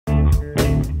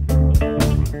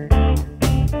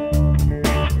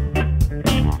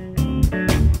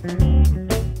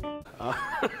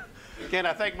Again,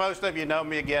 I think most of you know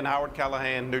me. Again, Howard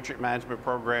Callahan, Nutrient Management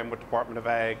Program with Department of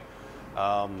Ag.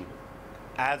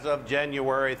 As of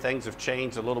January, things have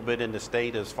changed a little bit in the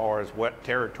state as far as what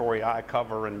territory I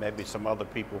cover and maybe some other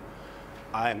people.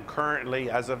 I am currently,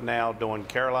 as of now, doing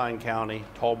Caroline County,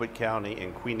 Talbot County,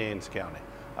 and Queen Anne's County.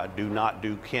 I do not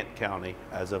do Kent County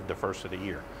as of the first of the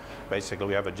year. Basically,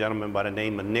 we have a gentleman by the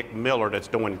name of Nick Miller that's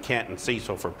doing Kent and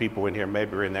Cecil for people in here,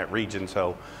 maybe are in that region.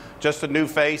 So just a new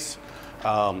face.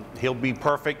 He'll be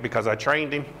perfect because I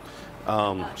trained him.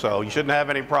 So you shouldn't have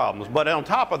any problems. But on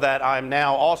top of that, I'm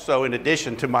now also, in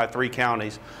addition to my 3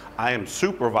 counties, I am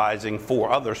supervising 4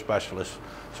 other specialists.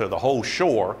 So the whole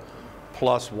shore,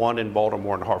 plus 1 in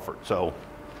Baltimore and Hartford. So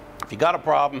if you got a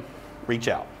problem, reach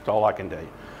out. That's all I can tell you.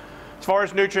 As far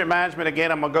as nutrient management,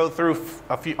 again, I'm going to go through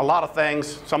a lot of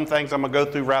things. Some things I'm going to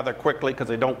go through rather quickly because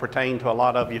they don't pertain to a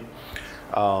lot of you.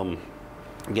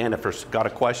 Again, if there's got a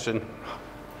question,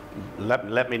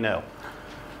 let me know.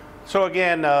 So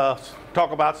again,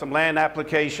 talk about some land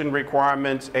application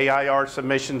requirements, AIR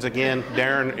submissions. Again,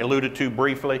 Darren alluded to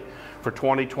briefly for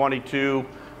 2022.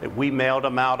 We mailed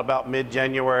them out about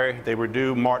mid-January. They were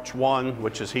due March 1,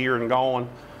 which is here and gone.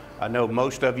 I know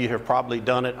most of you have probably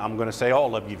done it. I'm going to say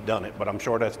all of you've done it, but I'm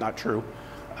sure that's not true.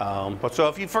 But so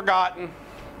if you've forgotten,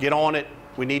 get on it.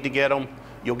 We need to get them.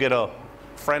 You'll get a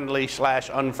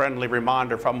friendly/unfriendly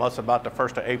reminder from us about the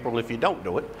 1st of April if you don't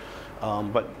do it.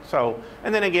 And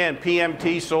then again,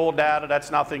 PMT soil data,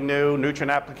 that's nothing new. Nutrient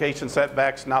application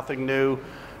setbacks, nothing new.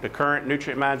 The current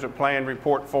nutrient management plan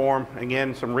report form,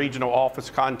 again, some regional office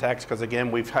contacts, because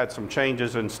again, we've had some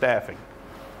changes in staffing.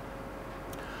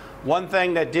 One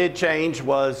thing that did change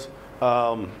was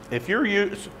if you're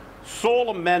using soil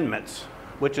amendments,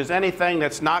 which is anything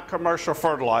that's not commercial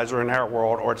fertilizer in our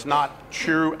world, or it's not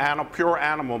pure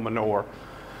animal manure.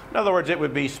 In other words, it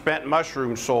would be spent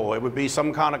mushroom soil, it would be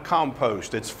some kind of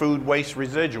compost, it's food waste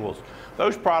residuals.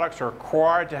 Those products are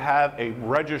required to have a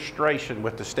registration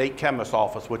with the state chemist's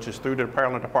office, which is through the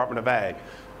Maryland Department of Ag.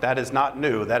 That is not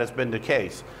new, that has been the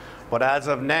case. But as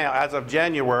of now, as of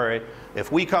January,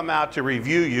 if we come out to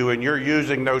review you and you're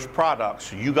using those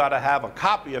products, you got to have a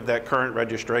copy of that current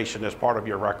registration as part of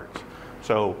your records.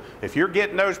 So if you're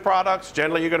getting those products,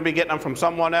 generally you're going to be getting them from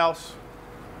someone else.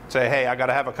 Say, hey, I got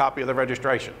to have a copy of the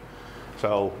registration.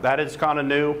 So that is kind of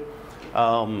new.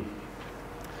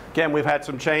 Again, we've had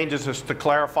some changes just to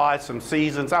clarify some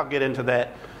seasons. I'll get into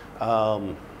that.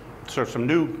 So some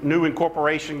new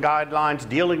incorporation guidelines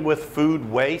dealing with food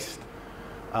waste.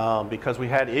 Because we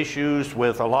had issues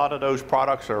with a lot of those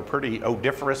products are pretty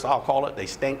odoriferous, I'll call it. They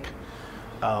stink.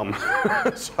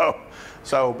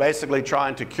 So basically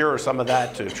trying to cure some of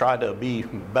that to try to be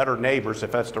better neighbors,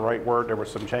 if that's the right word. There were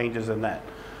some changes in that.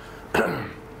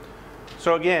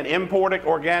 So again, imported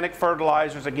organic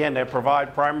fertilizers, again, they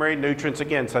provide primary nutrients,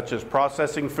 again, such as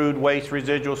processing food waste,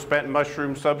 residuals, spent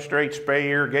mushroom substrate, spray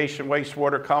irrigation,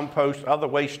 wastewater, compost, other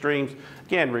waste streams,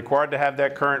 again, required to have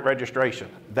that current registration.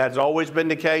 That's always been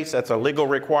the case. That's a legal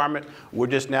requirement. We're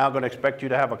just now going to expect you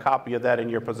to have a copy of that in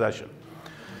your possession.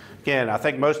 Again, I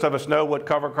think most of us know what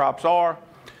cover crops are.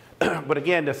 But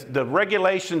again, the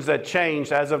regulations that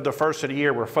changed as of the 1st of the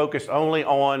year were focused only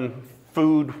on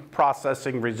food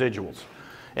processing residuals.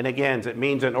 And again, it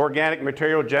means an organic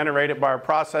material generated by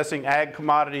processing ag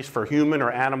commodities for human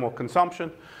or animal consumption.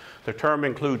 The term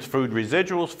includes food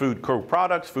residuals, food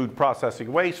co-products, food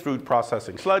processing waste, food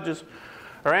processing sludges,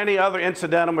 or any other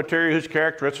incidental material whose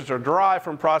characteristics are derived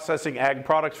from processing ag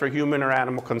products for human or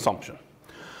animal consumption.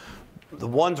 The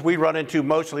ones we run into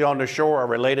mostly on the shore are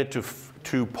related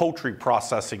to poultry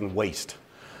processing waste.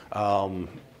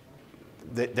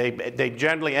 They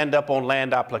generally end up on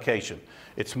land application.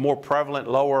 It's more prevalent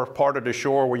lower part of the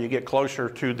shore where you get closer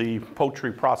to the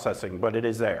poultry processing, but it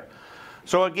is there.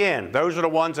 So again, those are the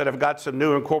ones that have got some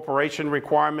new incorporation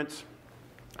requirements.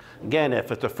 Again,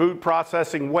 if it's a food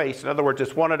processing waste, in other words,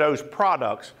 it's one of those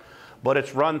products, but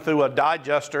it's run through a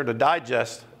digester to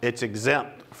digest, it's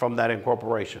exempt from that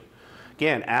incorporation.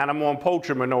 Again, animal and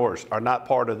poultry manures are not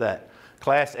part of that.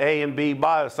 Class A and B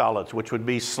biosolids, which would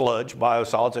be sludge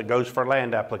biosolids that goes for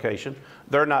land application,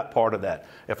 they're not part of that.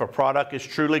 If a product is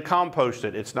truly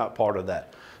composted, it's not part of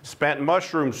that. Spent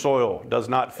mushroom soil does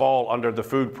not fall under the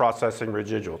food processing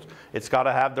residuals. It's got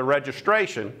to have the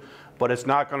registration, but it's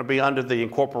not going to be under the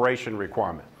incorporation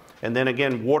requirement. And then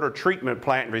again, water treatment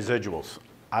plant residuals.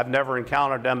 I've never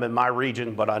encountered them in my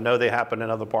region, but I know they happen in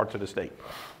other parts of the state.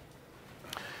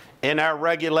 In our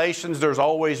regulations, there's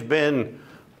always been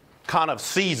kind of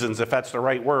seasons, if that's the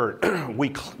right word.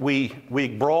 we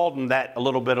broadened that a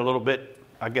little bit,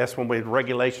 I guess, when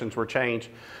regulations were changed.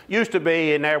 Used to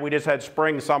be in there, we just had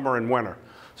spring, summer, and winter.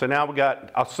 So now we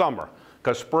got a summer.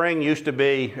 because spring used to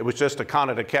be, it was just a kind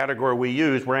of the category we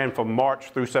used, ran from March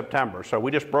through September. So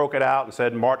we just broke it out and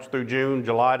said March through June,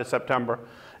 July to September.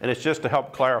 And it's just to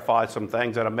help clarify some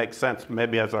things that'll make sense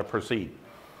maybe as I proceed.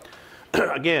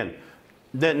 Again,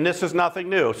 then this is nothing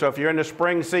new. So if you're in the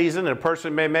spring season, a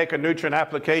person may make a nutrient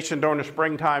application during the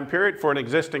springtime period for an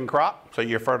existing crop. So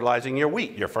you're fertilizing your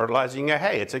wheat, you're fertilizing your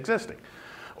hay, it's existing.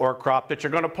 Or a crop that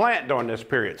you're going to plant during this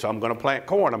period. So I'm going to plant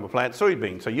corn, I'm going to plant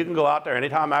soybeans. So you can go out there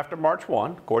anytime after March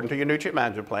 1, according to your nutrient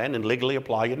management plan, and legally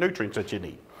apply your nutrients that you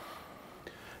need.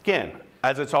 Again,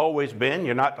 as it's always been,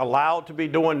 you're not allowed to be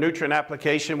doing nutrient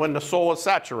application when the soil is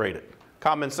saturated.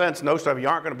 Common sense, most of you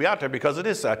aren't going to be out there because it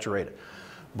is saturated.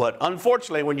 But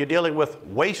unfortunately, when you're dealing with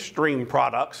waste stream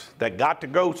products that got to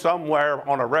go somewhere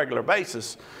on a regular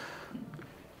basis,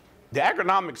 the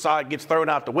agronomic side gets thrown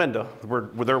out the window.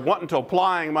 They're wanting to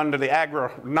apply them under the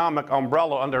agronomic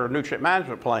umbrella under a nutrient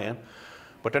management plan,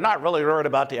 but they're not really worried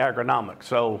about the agronomic.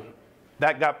 So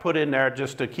that got put in there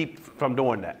just to keep from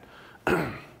doing that.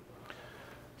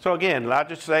 So again, I'll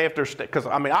just say if there's, because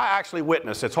I mean, I actually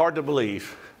witnessed, it's hard to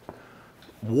believe,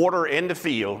 water in the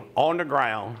field, on the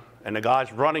ground, and the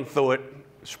guy's running through it,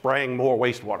 spraying more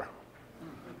wastewater.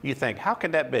 You think, how can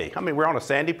that be? I mean, we're on a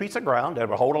sandy piece of ground that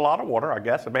will hold a lot of water, I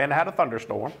guess. A man had a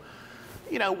thunderstorm.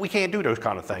 You know, we can't do those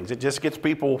kind of things. It just gets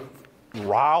people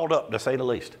riled up, to say the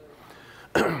least.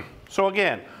 So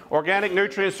again, organic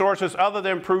nutrient sources other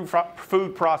than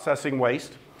food processing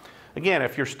waste. Again,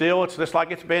 if you're still, it's just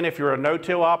like it's been. If you're a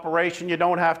no-till operation, you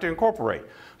don't have to incorporate.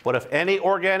 But if any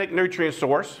organic nutrient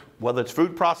source, whether it's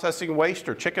food processing waste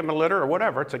or chicken litter or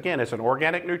whatever, it's an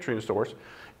organic nutrient source.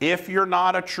 If you're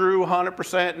not a true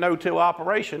 100% no-till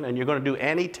operation and you're going to do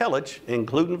any tillage,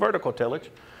 including vertical tillage,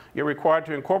 you're required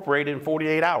to incorporate it in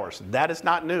 48 hours. That is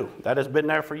not new. That has been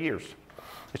there for years.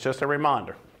 It's just a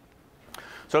reminder.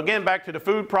 So again, back to the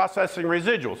food processing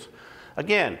residuals.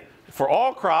 Again, for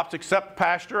all crops except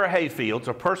pasture or hay fields,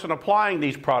 a person applying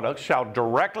these products shall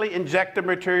directly inject the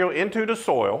material into the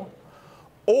soil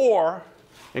or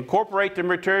incorporate the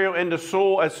material into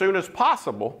soil as soon as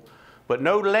possible, but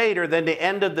no later than the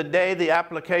end of the day the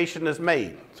application is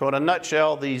made. So in a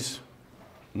nutshell, these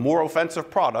more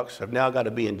offensive products have now got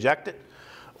to be injected,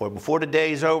 or before the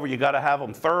day is over, you got to have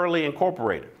them thoroughly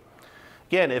incorporated.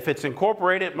 Again, if it's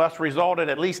incorporated, it must result in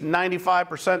at least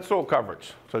 95% soil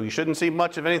coverage. So you shouldn't see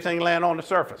much of anything land on the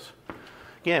surface.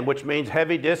 Again, which means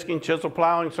heavy disking, chisel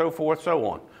plowing, so forth, so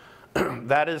on.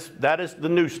 That is the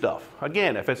new stuff.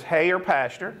 Again, if it's hay or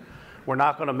pasture, we're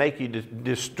not going to make you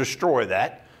destroy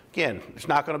that. Again, it's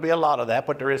not going to be a lot of that,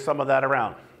 but there is some of that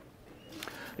around.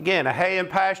 Again, a hay and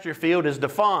pasture field is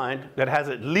defined that has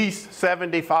at least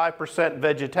 75%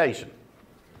 vegetation,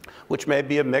 which may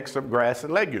be a mix of grass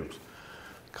and legumes.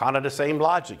 Kind of the same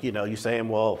logic, you know, you're saying,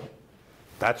 well,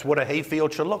 that's what a hay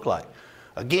field should look like.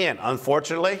 Again,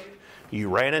 unfortunately, you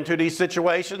ran into these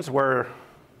situations where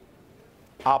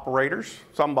operators,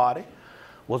 somebody,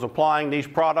 was applying these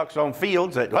products on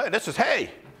fields that, hey, this is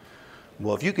hay.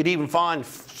 Well, if you could even find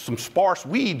some sparse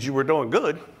weeds, you were doing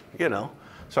good, you know.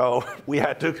 So we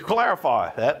had to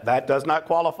clarify that does not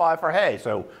qualify for hay,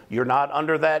 so you're not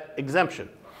under that exemption.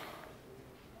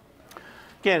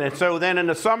 Again, and so then in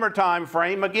the summertime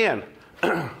frame, again,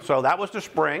 so that was the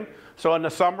spring. So in the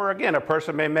summer, again, a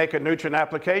person may make a nutrient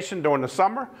application during the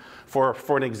summer for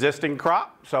an existing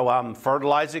crop. So I'm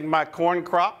fertilizing my corn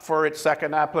crop for its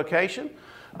second application.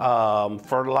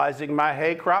 Fertilizing my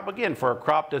hay crop, again, for a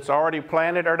crop that's already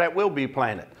planted or that will be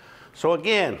planted. So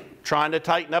again, trying to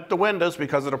tighten up the windows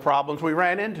because of the problems we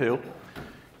ran into.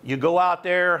 You go out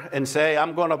there and say,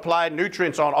 I'm going to apply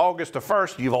nutrients on August the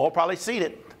 1st. You've all probably seen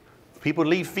it. People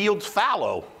leave fields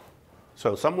fallow,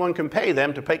 so someone can pay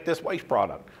them to take this waste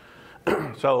product.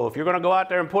 So if you're going to go out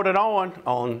there and put it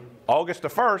on August the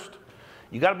 1st,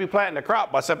 you got to be planting the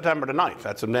crop by September the 9th.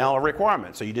 That's now a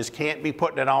requirement. So you just can't be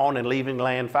putting it on and leaving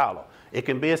land fallow. It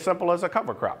can be as simple as a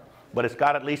cover crop, but it's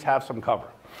got to at least have some cover.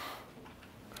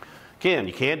 Again,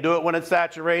 you can't do it when it's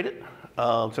saturated,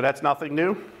 so that's nothing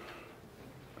new.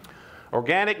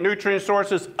 Organic nutrient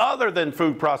sources other than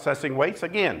food processing waste,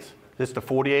 again, this is the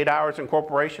 48 hours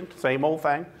incorporation, same old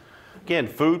thing. Again,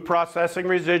 food processing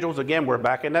residuals, again, we're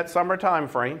back in that summer time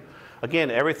frame. Again,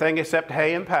 everything except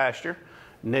hay and pasture.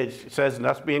 And it says it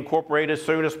must be incorporated as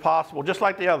soon as possible, just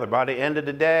like the other, by the end of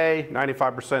the day,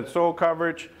 95% soil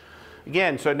coverage.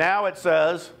 Again, so now it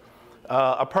says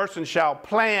a person shall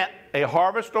plant a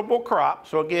harvestable crop.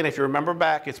 So again, if you remember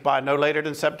back, it's by no later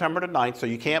than September the 9th, so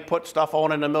you can't put stuff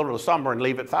on in the middle of the summer and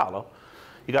leave it fallow.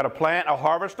 You got to plant a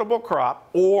harvestable crop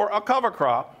or a cover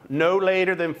crop no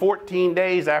later than 14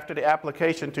 days after the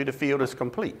application to the field is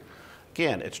complete.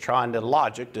 Again, it's trying to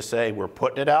logic to say we're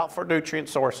putting it out for nutrient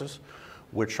sources.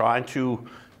 We're trying to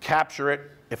capture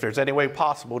it if there's any way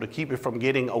possible to keep it from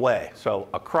getting away. So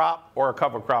a crop or a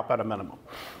cover crop at a minimum.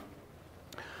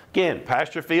 Again,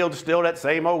 pasture field is still that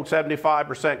same old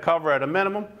 75% cover at a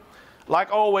minimum.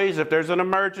 Like always, if there's an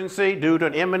emergency due to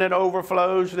an imminent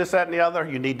overflows, this, that, and the other,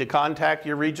 you need to contact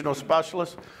your regional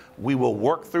specialist. We will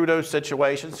work through those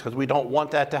situations because we don't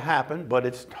want that to happen, but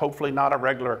it's hopefully not a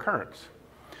regular occurrence.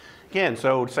 Again,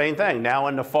 so same thing. Now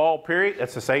in the fall period,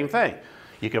 it's the same thing.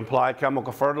 You can apply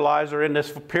chemical fertilizer in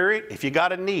this period if you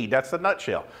got a need. That's the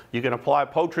nutshell. You can apply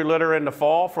poultry litter in the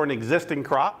fall for an existing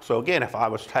crop. So again, if I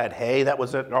had hay that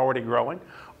was already growing,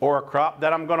 or a crop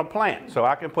that I'm going to plant. So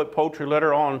I can put poultry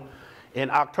litter on in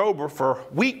October for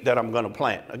wheat that I'm going to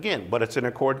plant. Again, but it's in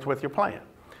accordance with your plan.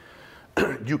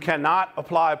 You cannot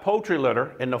apply poultry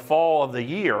litter in the fall of the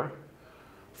year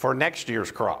for next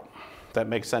year's crop. If that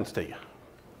makes sense to you.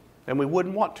 And we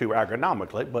wouldn't want to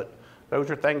agronomically, but those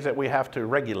are things that we have to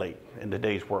regulate in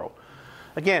today's world.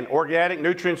 Again, organic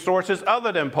nutrient sources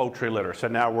other than poultry litter. So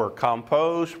now we're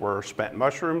compost, we're spent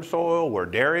mushroom soil, we're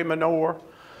dairy manure.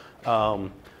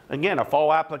 Again, a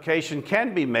fall application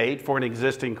can be made for an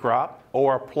existing crop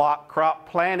or a crop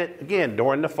planted, again,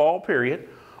 during the fall period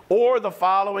or the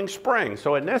following spring.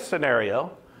 So in this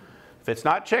scenario, if it's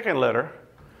not chicken litter,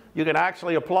 you can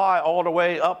actually apply all the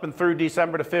way up and through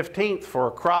December the 15th for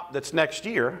a crop that's next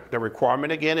year. The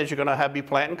requirement again is you're going to be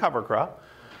planting cover crop,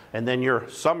 and then your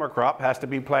summer crop has to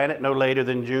be planted no later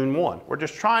than June 1. We're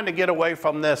just trying to get away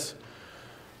from this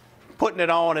putting it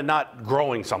on and not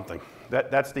growing something.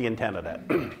 That's the intent of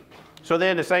that. So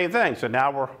then the same thing. So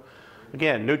now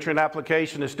again, nutrient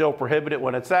application is still prohibited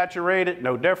when it's saturated,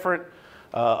 no different.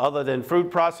 Other than food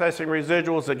processing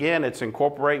residuals, again, it's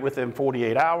incorporate within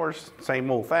 48 hours, same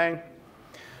old thing.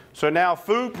 So now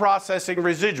food processing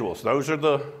residuals, those are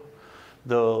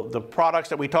the products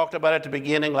that we talked about at the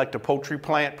beginning, like the poultry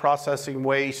plant processing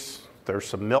waste. There's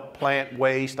some milk plant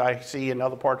waste I see in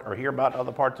other parts, or hear about in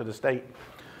other parts of the state.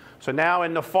 So now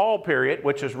in the fall period,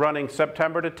 which is running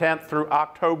September the 10th through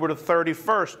October the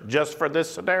 31st, just for this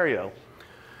scenario.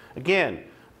 Again,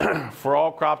 for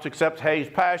all crops except hay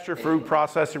pasture, food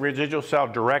processing residuals shall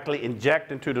directly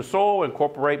inject into the soil,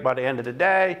 incorporate by the end of the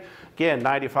day. Again,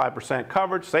 95%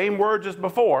 coverage, same words as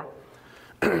before.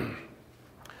 And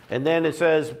then it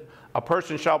says, a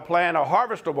person shall plant a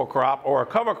harvestable crop or a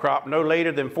cover crop no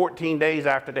later than 14 days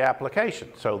after the application.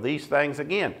 So these things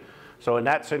again. So in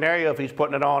that scenario, if he's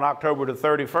putting it on October the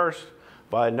 31st,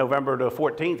 by November the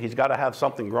 14th, he's got to have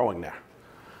something growing there.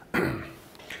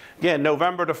 Again,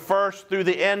 November the 1st through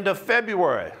the end of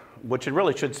February, which it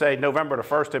really should say November the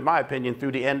 1st, in my opinion,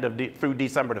 through the end of through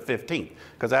December the 15th,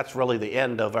 because that's really the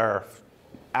end of our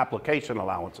application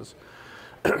allowances.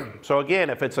 So again,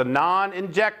 if it's a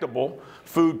non-injectable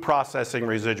food processing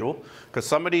residual, because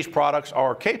some of these products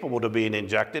are capable of being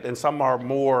injected and some are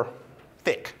more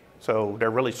thick, so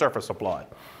they're really surface applied.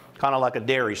 Kind of like a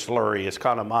dairy slurry is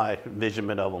kind of my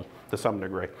envisionment of them to some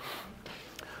degree.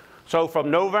 So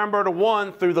from November the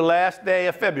 1 through the last day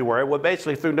of February, well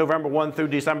basically through November 1 through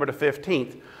December the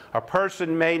 15th, a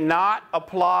person may not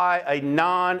apply a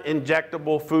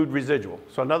non-injectable food residual.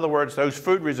 So in other words, those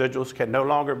food residuals can no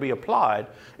longer be applied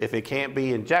if it can't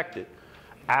be injected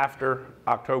after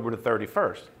October the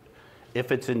 31st.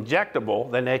 If it's injectable,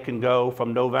 then they can go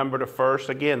from November the 1st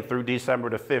again through December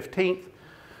the 15th.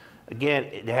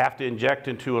 Again, they have to inject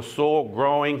into a soil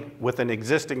growing with an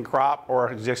existing crop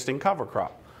or existing cover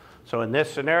crop. So in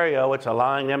this scenario, it's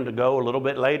allowing them to go a little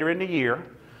bit later in the year,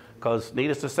 because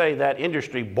needless to say, that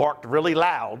industry barked really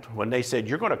loud when they said,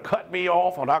 you're going to cut me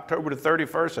off on October the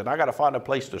 31st and I got to find a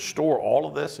place to store all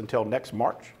of this until next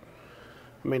March.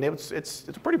 I mean, it's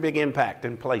a pretty big impact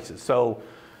in places. So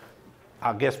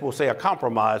I guess we'll say a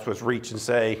compromise was reached and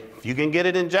say, if you can get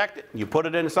it injected, you put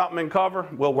it in something and cover,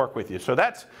 we'll work with you. So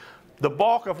that's the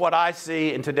bulk of what I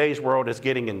see in today's world is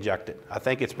getting injected. I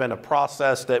think it's been a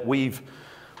process that we've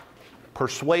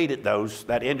persuaded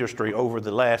that industry over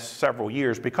the last several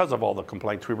years because of all the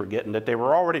complaints we were getting, that they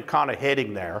were already kind of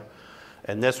heading there,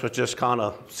 and this was just kind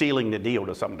of sealing the deal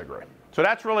to some degree. So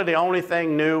that's really the only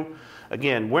thing new.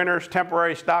 Again, winter's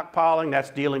temporary stockpiling, that's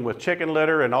dealing with chicken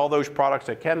litter and all those products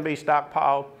that can be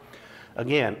stockpiled.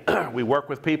 Again, we work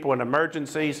with people in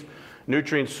emergencies.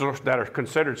 Nutrients that are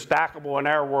considered stackable in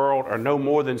our world are no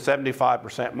more than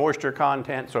 75% moisture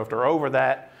content, so if they're over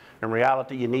that, in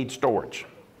reality you need storage.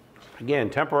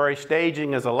 Again, temporary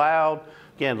staging is allowed.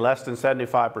 Again, less than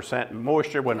 75%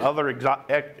 moisture when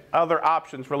other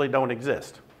options really don't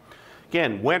exist.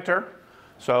 Again, winter,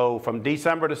 so from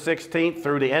December the 16th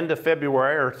through the end of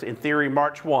February, or in theory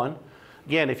March 1,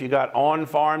 Again, if you got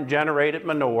on-farm generated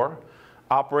manure,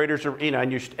 operators are,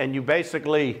 and you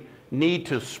basically need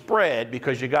to spread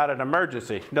because you got an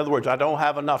emergency. In other words, I don't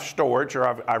have enough storage,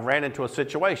 or I ran into a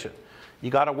situation. You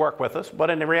got to work with us. But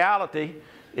in reality,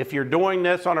 if you're doing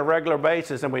this on a regular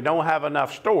basis and we don't have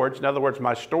enough storage, in other words,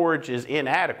 my storage is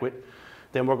inadequate,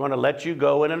 then we're going to let you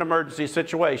go in an emergency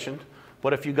situation.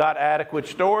 But if you got adequate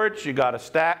storage, you got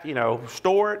to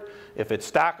store it. If it's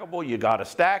stackable, you got to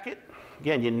stack it.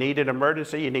 Again, you need an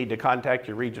emergency, you need to contact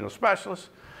your regional specialist.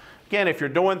 Again, if you're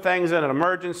doing things in an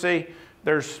emergency,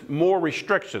 there's more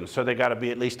restrictions. So they got to be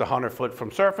at least 100 foot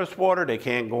from surface water. They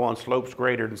can't go on slopes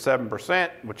greater than 7%,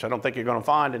 which I don't think you're going to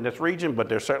find in this region, but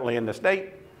they're certainly in the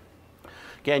state.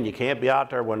 Again, you can't be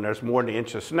out there when there's more than an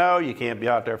inch of snow. You can't be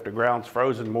out there if the ground's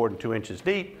frozen more than 2 inches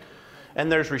deep.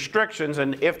 And there's restrictions,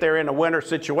 and if they're in a winter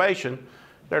situation,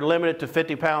 they're limited to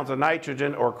 50 pounds of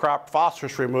nitrogen or crop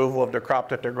phosphorus removal of the crop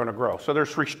that they're going to grow. So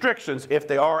there's restrictions if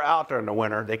they are out there in the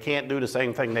winter. They can't do the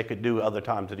same thing they could do other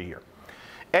times of the year.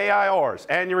 AIRs,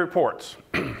 annual reports.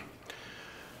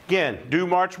 Again, due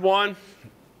March 1.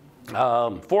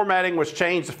 Formatting was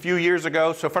changed a few years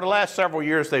ago, so for the last several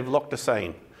years they've looked the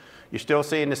same. You're still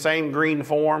seeing the same green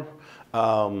form.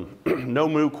 No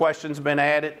new questions been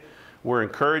added. We're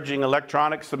encouraging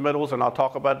electronic submittals, and I'll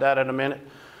talk about that in a minute.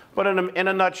 But in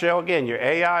a nutshell, again, your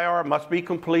AIR must be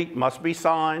complete, must be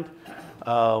signed.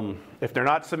 If they're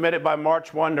not submitted by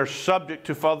March 1, they're subject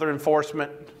to further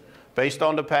enforcement based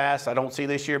on the past. I don't see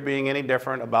this year being any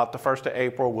different. About the 1st of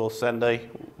April, we'll send a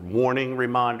warning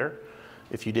reminder.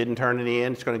 If you didn't turn it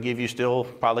in, it's going to give you still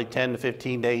probably 10 to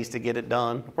 15 days to get it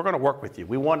done. We're going to work with you.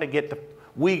 We want to get the,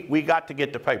 we got to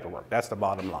get the paperwork. That's the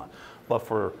bottom line. But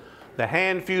for the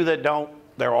hand few that don't,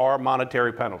 there are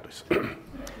monetary penalties.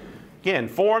 Again,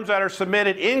 forms that are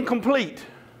submitted incomplete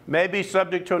may be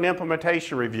subject to an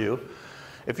implementation review.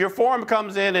 If your form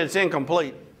comes in and it's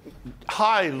incomplete,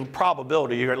 high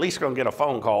probability you're at least going to get a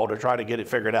phone call to try to get it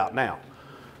figured out now.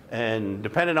 And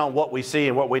depending on what we see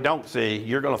and what we don't see,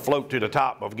 you're going to float to the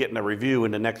top of getting a review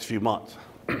in the next few months.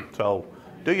 So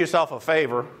do yourself a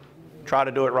favor, try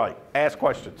to do it right. Ask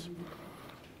questions.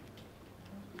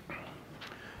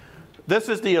 This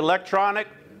is the electronic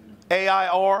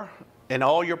AIR in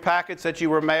all your packets that you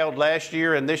were mailed last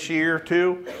year and this year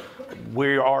too.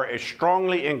 We are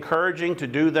strongly encouraging to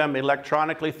do them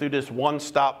electronically through this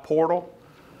one-stop portal.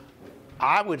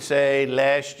 I would say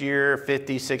last year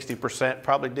 50, 60%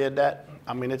 probably did that.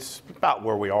 I mean, it's about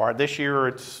where we are. This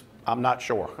year I'm not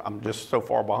sure. I'm just so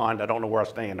far behind I don't know where I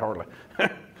stand hardly.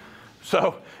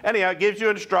 So anyhow, it gives you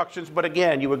instructions, but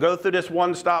again, you would go through this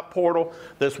one-stop portal.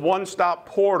 This one-stop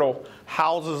portal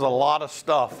houses a lot of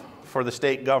stuff for the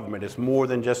state government. It's more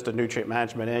than just a nutrient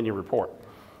management annual report.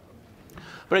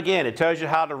 But again, it tells you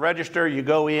how to register. You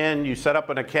go in, you set up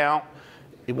an account.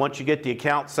 Once you get the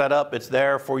account set up, it's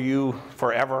there for you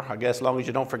forever, I guess, as long as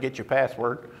you don't forget your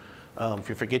password. If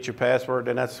you forget your password,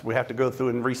 then we have to go through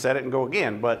and reset it and go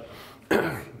again. But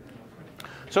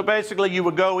so basically, you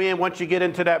would go in, once you get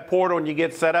into that portal and you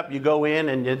get set up, you go in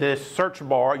and in this search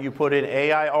bar, you put in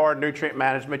AIR nutrient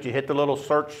management, you hit the little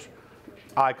search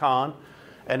icon,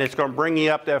 and it's going to bring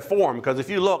you up that form. Because if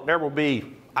you look, there will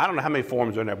be, I don't know how many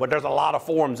forms are in there, but there's a lot of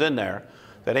forms in there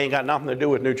that ain't got nothing to do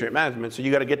with nutrient management, so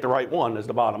you got to get the right one is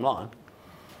the bottom line.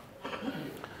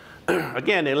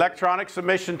 Again, the electronic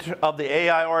submission of the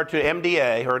AIR to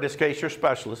MDA, or in this case your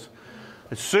specialist,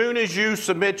 as soon as you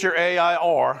submit your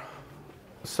AIR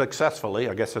successfully,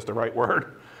 I guess that's the right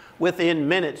word, within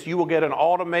minutes you will get an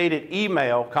automated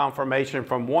email confirmation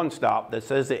from One Stop that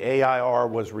says the AIR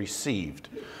was received.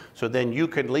 So then you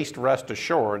can at least rest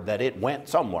assured that it went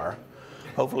somewhere.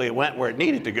 Hopefully it went where it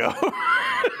needed to go.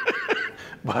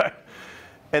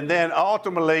 And then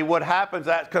ultimately what happens,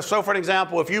 so for an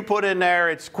example, if you put in there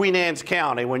it's Queen Anne's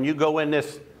County, when you go in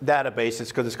this database,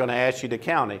 it's because it's going to ask you the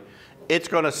county, it's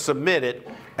going to submit it,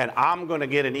 and I'm going to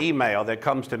get an email that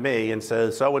comes to me and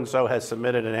says so-and-so has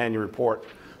submitted an annual report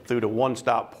through the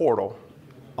one-stop portal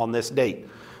on this date.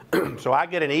 So I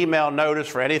get an email notice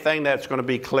for anything that's going to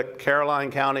be clicked Caroline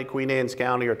County, Queen Anne's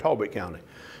County, or Talbot County.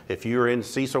 If you're in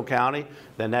Cecil County,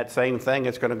 then that same thing,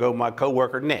 it's going to go to my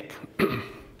coworker, Nick.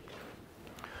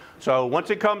 So once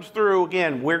it comes through,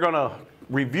 again, we're going to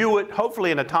review it,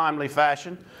 hopefully in a timely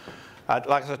fashion.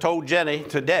 Like I told Jenny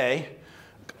today,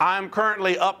 I'm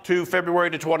currently up to February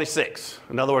the 26th.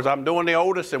 In other words, I'm doing the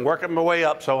oldest and working my way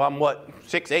up, so I'm,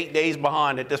 6, 8 days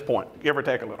behind at this point, give or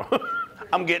take a little.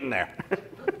 I'm getting there.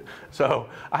 So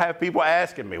I have people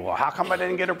asking me, well, how come I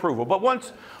didn't get approval? But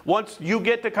once you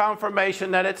get the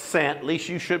confirmation that it's sent, at least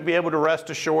you should be able to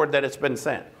rest assured that it's been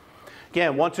sent.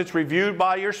 Again, once it's reviewed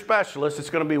by your specialist, it's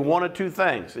going to be one of two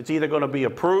things. It's either going to be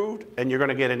approved, and you're going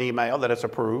to get an email that it's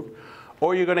approved,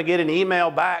 or you're going to get an email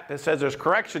back that says there's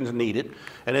corrections needed,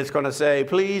 and it's going to say,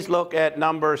 please look at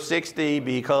number 60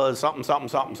 because something, something,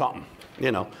 something, something.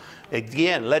 You know,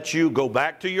 again, lets you go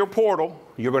back to your portal.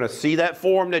 You're going to see that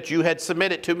form that you had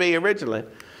submitted to me originally,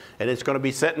 and it's going to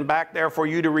be sitting back there for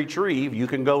you to retrieve. You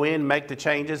can go in, make the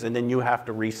changes, and then you have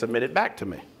to resubmit it back to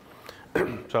me.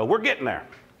 So we're getting there.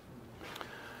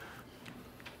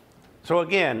 So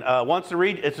again, once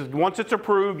it's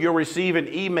approved, you'll receive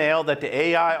an email that the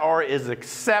AIR is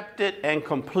accepted and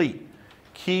complete.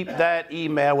 Keep that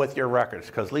email with your records,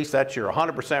 because at least that's your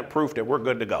 100% proof that we're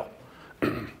good to go.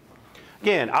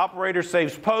 Again, operator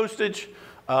saves postage,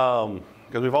 because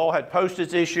we've all had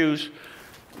postage issues.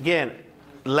 Again,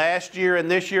 last year and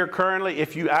this year currently,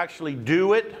 if you actually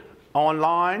do it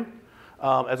online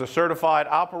as a certified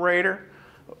operator,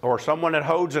 or someone that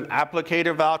holds an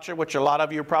applicator voucher, which a lot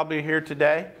of you are probably here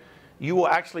today, you will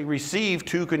actually receive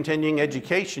 2 continuing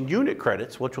education unit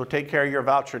credits, which will take care of your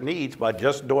voucher needs by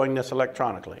just doing this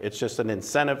electronically. It's just an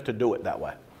incentive to do it that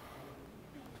way.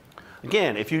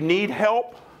 Again, if you need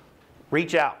help,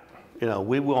 reach out. You know,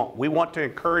 we want to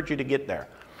encourage you to get there.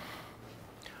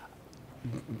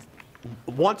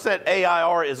 Once that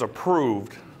AIR is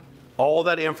approved, all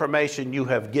that information you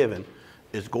have given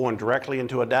is going directly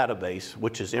into a database,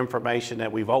 which is information that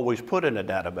we've always put in a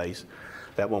database,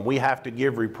 that when we have to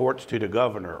give reports to the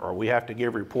governor or we have to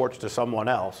give reports to someone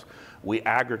else, we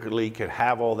aggregately can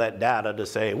have all that data to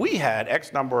say, we had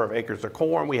X number of acres of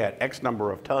corn, we had X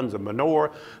number of tons of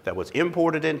manure that was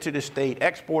imported into the state,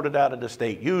 exported out of the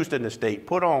state, used in the state,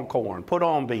 put on corn, put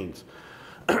on beans.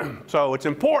 So it's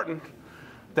important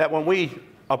that when we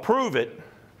approve it,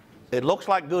 it looks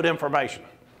like good information.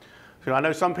 So I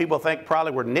know some people think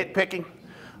probably we're nitpicking,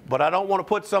 but I don't want to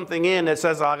put something in that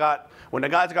says when the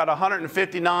guy's got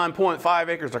 159.5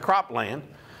 acres of cropland,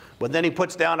 but then he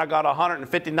puts down, I got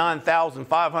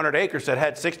 159,500 acres that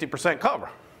had 60% cover.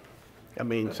 I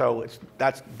mean,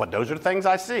 but those are the things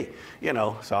I see, you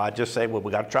know, so I just say, well,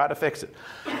 we got to try to fix it.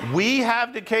 We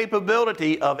have the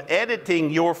capability of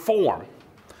editing your form.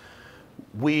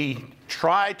 We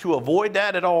try to avoid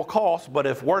that at all costs, but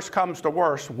if worse comes to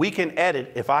worse, we can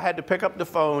edit. If I had to pick up the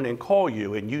phone and call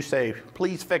you and you say,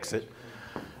 please fix it,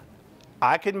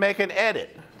 I can make an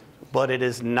edit, but it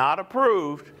is not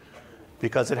approved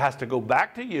because it has to go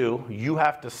back to you. You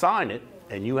have to sign it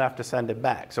and you have to send it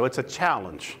back. So it's a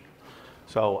challenge.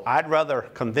 So I'd rather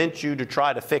convince you to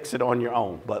try to fix it on your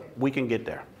own, but we can get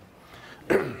there.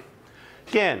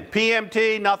 Again,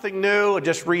 PMT, nothing new,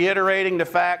 just reiterating the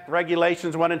fact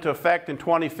regulations went into effect in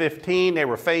 2015. They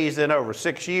were phased in over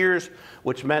 6 years,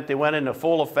 which meant they went into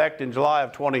full effect in July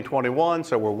of 2021,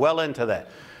 so we're well into that.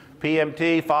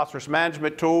 PMT, phosphorus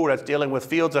management tool, that's dealing with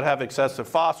fields that have excessive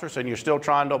phosphorus and you're still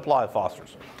trying to apply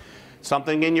phosphorus.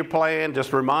 Something in your plan,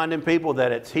 just reminding people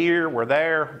that it's here, we're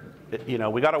there, you know,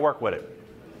 we got to work with it.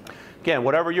 Again,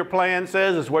 whatever your plan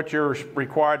says is what you're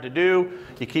required to do.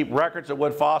 You keep records of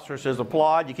what phosphorus is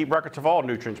applied. You keep records of all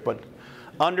nutrients. But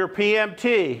under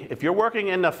PMT, if you're working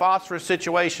in the phosphorus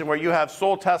situation where you have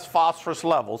soil test phosphorus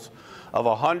levels of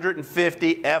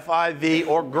 150 FIV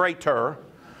or greater,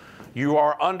 you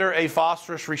are under a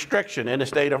phosphorus restriction in the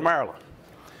state of Maryland.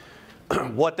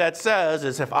 What that says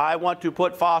is if I want to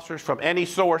put phosphorus from any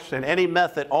source and any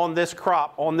method on this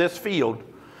crop, on this field,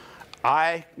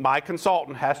 my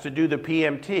consultant has to do the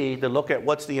PMT to look at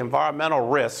what's the environmental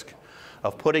risk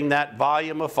of putting that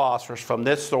volume of phosphorus from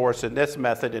this source and this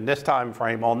method in this time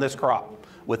frame on this crop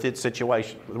with its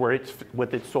situation, where it's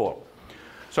with its soil.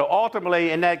 So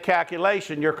ultimately in that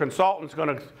calculation, your consultant's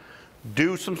going to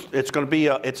do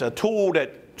it's a tool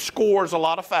that scores a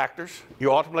lot of factors.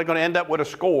 You're ultimately going to end up with a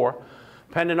score.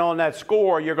 Depending on that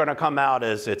score, you're going to come out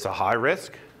as it's a high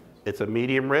risk, it's a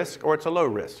medium risk, or it's a low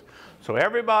risk. So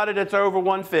everybody that's over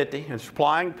 150 and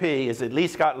supplying P is at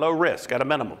least got low risk at a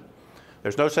minimum.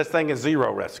 There's no such thing as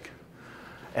zero risk.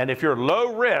 And if you're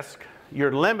low risk,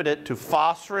 you're limited to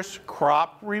phosphorus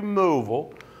crop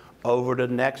removal over the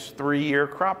next 3-year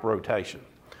crop rotation.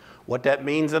 What that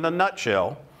means in a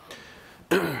nutshell,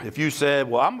 if you said,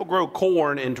 well, I'm going to grow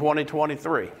corn in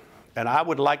 2023, and I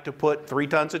would like to put 3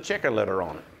 tons of chicken litter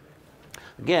on it.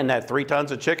 Again, that 3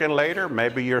 tons of chicken litter,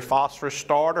 maybe your phosphorus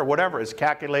start or whatever is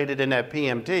calculated in that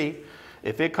PMT.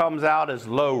 If it comes out as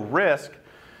low risk,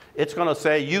 it's going to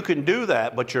say you can do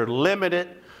that, but you're limited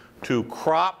to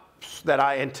crops that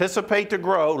I anticipate to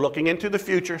grow looking into the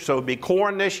future. So it would be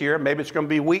corn this year, maybe it's going to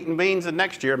be wheat and beans the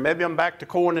next year, maybe I'm back to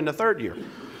corn in the 3rd year.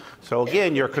 So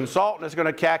again, your consultant is going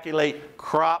to calculate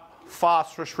crop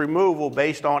phosphorus removal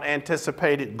based on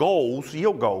anticipated goals,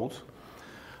 yield goals,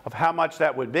 of how much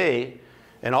that would be.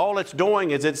 And all it's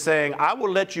doing is it's saying, I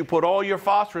will let you put all your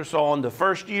phosphorus on the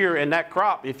first year in that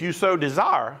crop if you so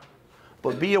desire,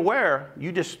 but be aware,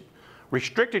 you just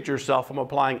restricted yourself from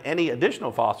applying any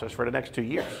additional phosphorus for the next 2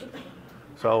 years.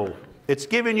 So it's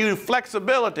giving you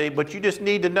flexibility, but you just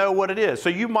need to know what it is. So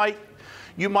you might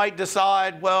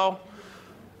decide, well,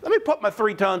 let me put my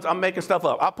 3 tons, I'm making stuff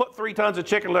up. I'll put 3 tons of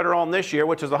chicken litter on this year,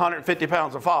 which is 150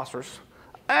 pounds of phosphorus.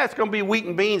 It's going to be wheat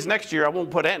and beans next year. I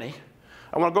won't put any.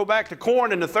 I want to go back to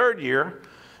corn in the 3rd year,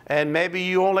 and maybe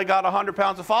you only got 100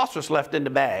 pounds of phosphorus left in the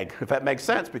bag, if that makes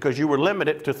sense, because you were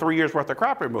limited to 3 years worth of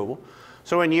crop removal.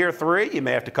 So in year 3, you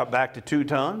may have to cut back to 2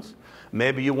 tons.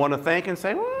 Maybe you want to think and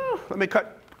say, well, let me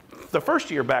cut the first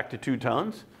year back to 2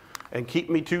 tons and keep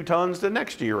me 2 tons the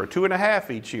next year, or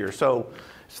 2.5 each year. So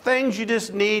it's things you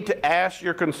just need to ask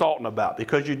your consultant about,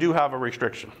 because you do have a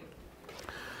restriction.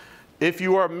 If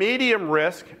you are medium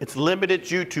risk, it's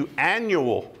limited you to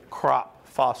annual crop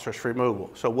phosphorus removal.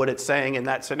 So what it's saying in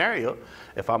that scenario,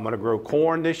 if I'm going to grow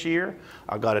corn this year,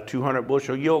 I've got a 200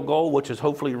 bushel yield goal, which is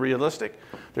hopefully realistic.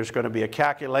 There's going to be a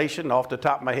calculation off the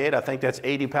top of my head. I think that's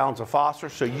 80 pounds of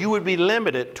phosphorus. So you would be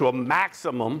limited to a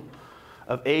maximum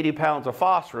of 80 pounds of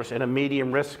phosphorus in a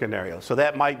medium risk scenario. So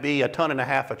that might be 1.5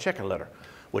 tons of chicken litter,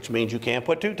 which means you can't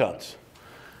put 2 tons.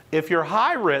 If you're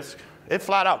high risk, it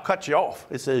flat out cuts you off.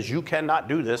 It says you cannot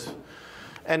do this.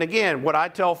 And again, what I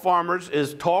tell farmers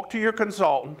is talk to your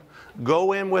consultant,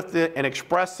 go in with it and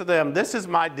express to them, this is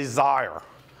my desire.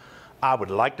 I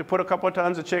would like to put a couple of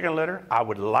tons of chicken litter. I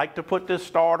would like to put this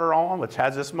starter on, which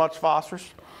has this much phosphorus,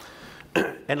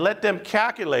 and let them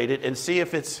calculate it and see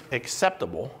if it's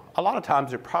acceptable. A lot of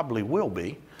times it probably will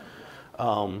be.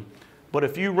 But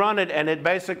if you run it and it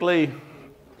basically,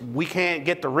 we can't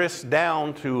get the risk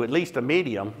down to at least a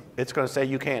medium, it's going to say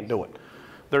you can't do it.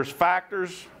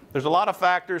 There's a lot of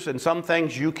factors, and some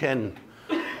things you can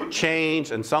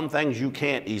change and some things you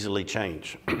can't easily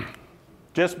change.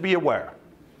 Just be aware.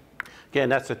 Again,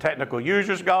 that's the technical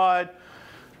user's guide.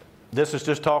 This is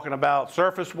just talking about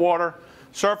surface water.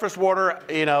 Surface water,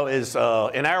 you know, is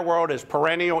in our world is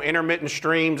perennial intermittent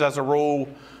streams as a rule.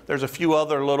 There's a few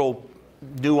other little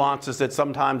nuances that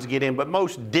sometimes get in, but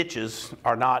most ditches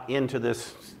are not into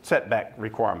this setback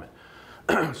requirement.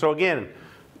 So again,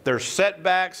 there's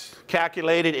setbacks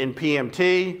calculated in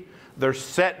PMT. There's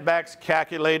setbacks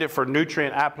calculated for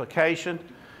nutrient application.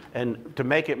 And to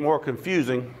make it more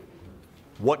confusing,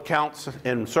 what counts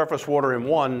in surface water in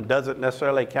one doesn't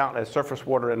necessarily count as surface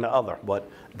water in the other. But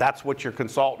that's what your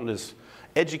consultant is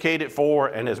educated for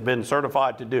and has been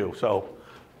certified to do. So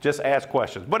just ask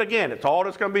questions. But again, it's all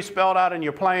that's going to be spelled out in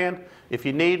your plan. If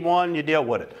you need one, you deal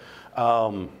with it.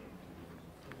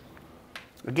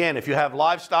 Again, if you have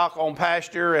livestock on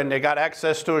pasture and they got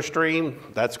access to a stream,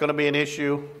 that's going to be an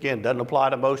issue. Again, doesn't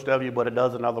apply to most of you, but it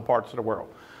does in other parts of the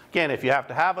world. Again, if you have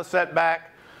to have a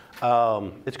setback,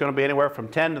 it's going to be anywhere from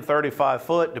 10 to 35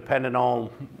 foot, depending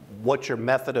on what your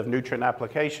method of nutrient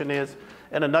application is.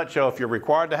 In a nutshell, if you're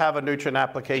required to have a nutrient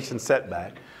application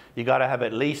setback, you got to have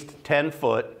at least 10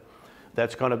 foot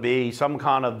that's going to be some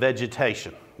kind of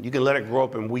vegetation. You can let it grow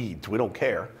up in weeds, we don't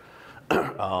care.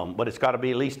 But it's got to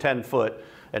be at least 10 foot,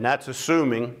 and that's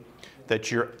assuming that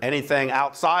you're anything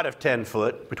outside of 10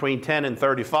 foot, between 10 and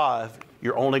 35,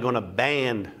 you're only going to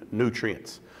ban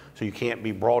nutrients. So you can't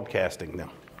be broadcasting them.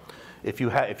 If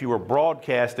you were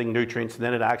broadcasting nutrients,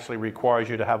 then it actually requires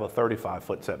you to have a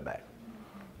 35-foot setback,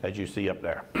 as you see up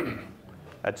there.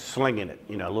 That's slinging it,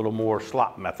 you know, a little more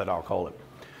slop method, I'll call it.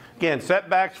 Again,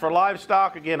 setbacks for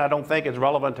livestock, again, I don't think it's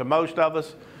relevant to most of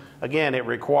us. Again, it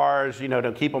requires, you know,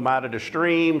 to keep them out of the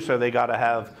stream, so they got to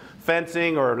have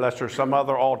fencing, or unless there's some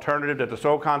other alternative that the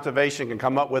soil conservation can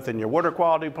come up with in your water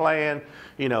quality plan.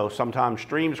 You know, sometimes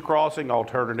streams crossing,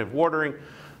 alternative watering.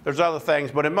 There's other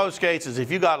things, but in most cases, if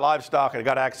you got livestock and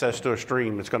got access to a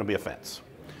stream, it's going to be a fence.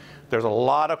 There's a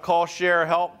lot of cost share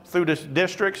help through the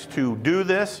districts to do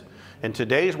this. In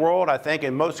today's world, I think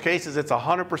in most cases it's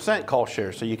 100% cost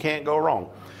share, so you can't go wrong.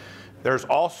 There's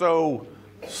also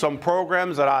some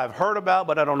programs that I've heard about,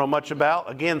 but I don't know much about,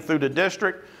 again, through the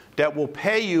district, that will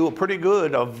pay you a pretty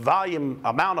good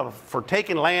amount for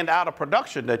taking land out of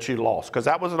production that you lost, because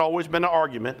that wasn't always been an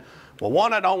argument. Well,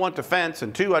 one, I don't want the fence,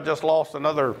 and two, I just lost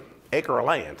another acre of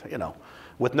land, you know,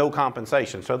 with no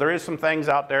compensation. So there is some things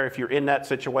out there. If you're in that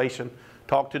situation,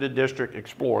 talk to the district,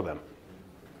 explore them.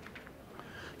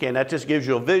 Again, that just gives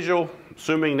you a visual,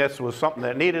 assuming this was something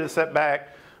that needed a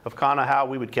setback, of kind of how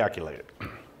we would calculate it.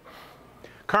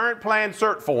 Current plan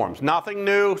cert forms, nothing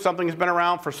new, something that's been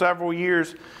around for several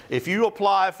years. If you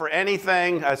apply for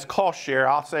anything as cost share,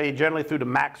 I'll say generally through the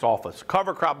MAX office.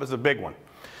 Cover crop is a big one.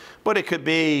 But it could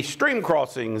be stream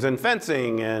crossings and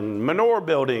fencing and manure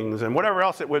buildings and whatever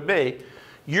else it would be.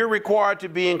 You're required to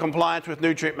be in compliance with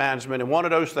nutrient management, and one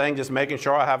of those things is making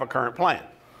sure I have a current plan.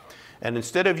 And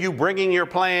instead of you bringing your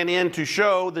plan in to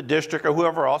show the district or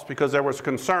whoever else, because there was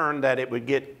concern that it would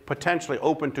get potentially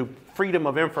open to Freedom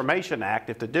of Information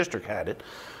Act if the district had it,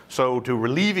 so to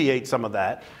alleviate some of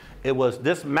that, it was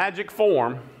this magic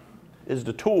form is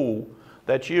the tool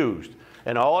that's used.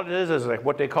 And all it is like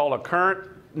what they call a current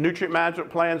nutrient management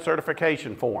plan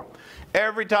certification form.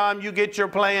 Every time you get your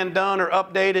plan done or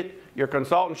updated, your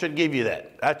consultant should give you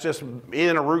that. That's just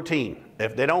in a routine.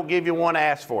 If they don't give you one,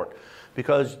 ask for it.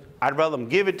 Because I'd rather them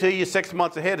give it to you 6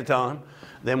 months ahead of time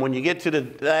than when you get to the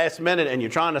last minute and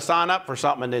you're trying to sign up for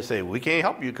something and they say, we can't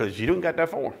help you because you didn't got that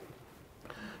form.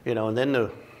 You know, and then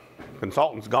the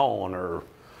consultant's gone or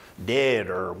dead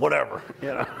or whatever, you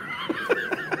know.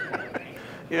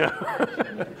 You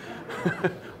know.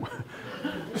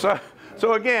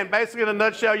 So again, basically in a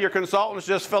nutshell, your consultant's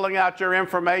just filling out your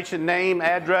information, name,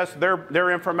 address,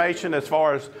 their information as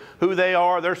far as who they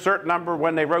are, their cert number,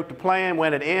 when they wrote the plan,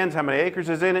 when it ends, how many acres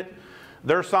is in it.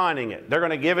 They're signing it. They're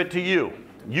going to give it to you.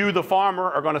 You, the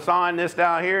farmer, are going to sign this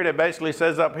down here that basically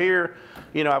says up here,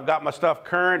 you know, I've got my stuff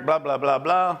current, blah, blah, blah,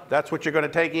 blah. That's what you're going to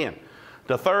take in.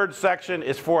 The third section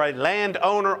is for a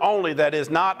landowner only that is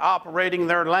not operating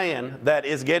their land, that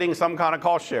is getting some kind of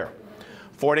cost share.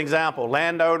 For an example,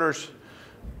 landowners,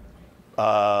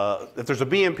 if there's a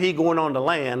BMP going on the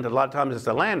land, a lot of times it's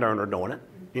the landowner doing it.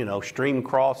 You know, stream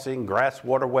crossing, grass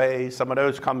waterways, some of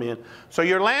those come in. So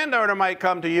your landowner might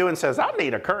come to you and says, I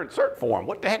need a current cert form.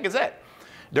 What the heck is that?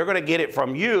 They're going to get it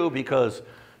from you because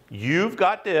you've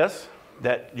got this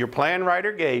that your plan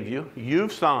writer gave you,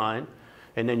 you've signed,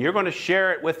 and then you're going to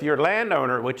share it with your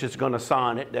landowner, which is going to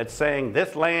sign it, that's saying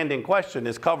this land in question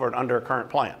is covered under a current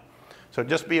plan. So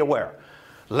just be aware.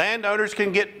 Landowners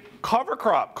can get cover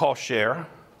crop cost share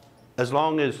as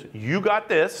long as you got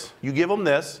this, you give them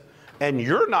this, and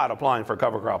you're not applying for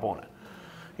cover crop on it.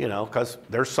 You know, because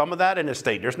there's some of that in the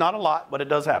state. There's not a lot, but it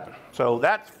does happen. So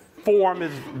that form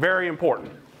is very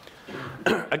important.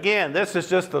 Again, this is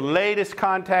just the latest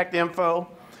contact info.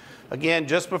 Again,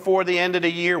 just before the end of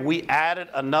the year, we added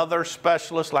another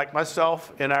specialist like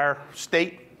myself in our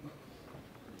state,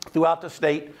 throughout the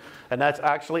state, and that's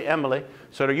actually Emily.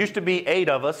 So there used to be 8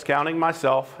 of us, counting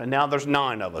myself, and now there's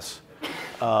 9 of us.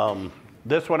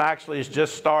 This one actually has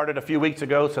just started a few weeks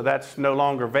ago, so that's no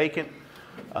longer vacant.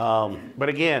 But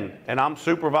again, and I'm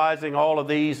supervising all of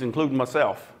these, including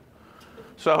myself.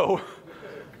 So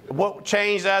what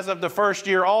changed as of the first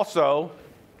year also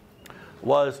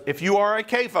was if you are a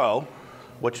CAFO,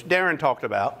 which Darren talked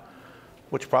about,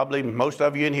 which probably most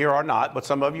of you in here are not, but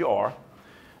some of you are.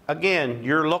 Again,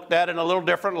 you're looked at in a little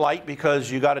different light because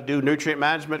you got to do nutrient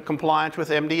management compliance with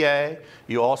MDA.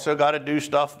 You also got to do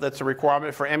stuff that's a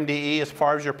requirement for MDE as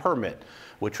far as your permit,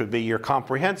 which would be your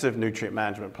comprehensive nutrient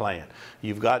management plan.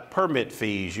 You've got permit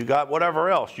fees, you got whatever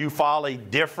else. You file a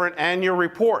different annual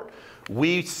report.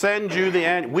 We send you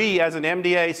we as an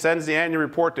MDA sends the annual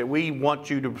report that we want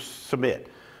you to submit.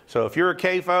 So if you're a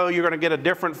CAFO, you're going to get a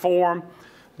different form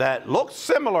that looks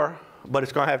similar, but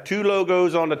it's going to have 2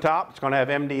 logos on the top. It's going to have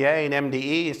MDA and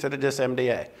MDE instead of just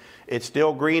MDA. It's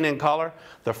still green in color.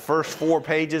 The first 4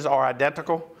 pages are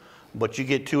identical, but you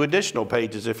get 2 additional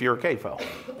pages if you're a CAFO.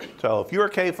 So if you're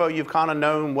a CAFO, you've kind of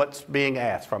known what's being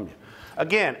asked from you.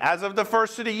 Again, as of the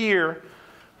first of the year,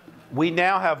 we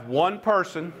now have 1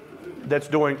 person that's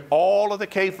doing all of the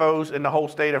CAFOs in the whole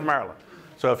state of Maryland.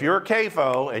 So if you're a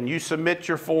CAFO and you submit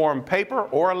your form paper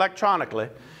or electronically,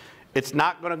 it's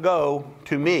not going to go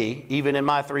to me, even in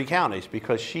my 3 counties,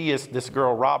 because this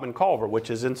girl, Robin Culver, which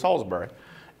is in Salisbury,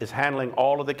 is handling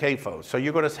all of the CAFOs. So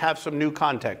you're going to have some new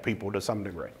contact people to some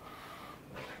degree.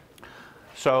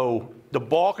 So the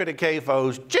bulk of the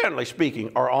CAFOs, generally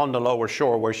speaking, are on the lower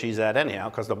shore where she's at anyhow,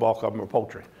 because the bulk of them are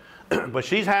poultry. But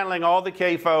she's handling all the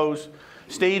CAFOs.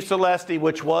 Steve Celesti,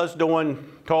 which was doing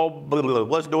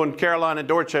Caroline and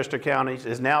Dorchester counties,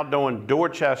 is now doing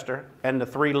Dorchester and the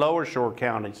 3 lower shore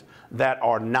counties that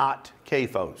are not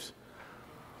CAFOs.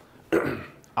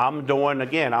 I'm doing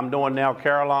now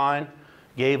Caroline,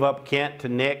 gave up Kent to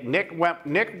Nick.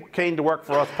 Nick came to work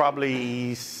for us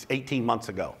probably 18 months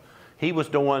ago. He was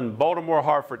doing Baltimore,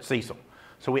 Hartford, Cecil.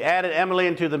 So we added Emily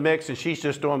into the mix, and she's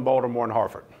just doing Baltimore and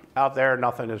Hartford. Out there,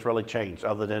 nothing has really changed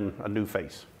other than a new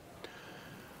face.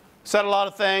 Said a lot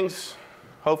of things.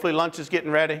 Hopefully lunch is getting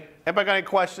ready. Everybody got any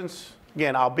questions?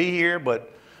 Again, I'll be here,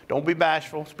 but don't be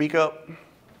bashful. Speak up.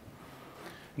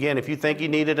 Again, if you think you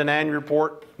needed an annual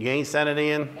report, you ain't sent it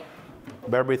in,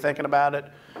 better be thinking about it.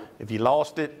 If you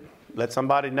lost it, let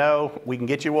somebody know. We can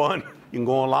get you one. You can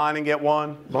go online and get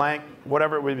one, blank,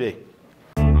 whatever it would be.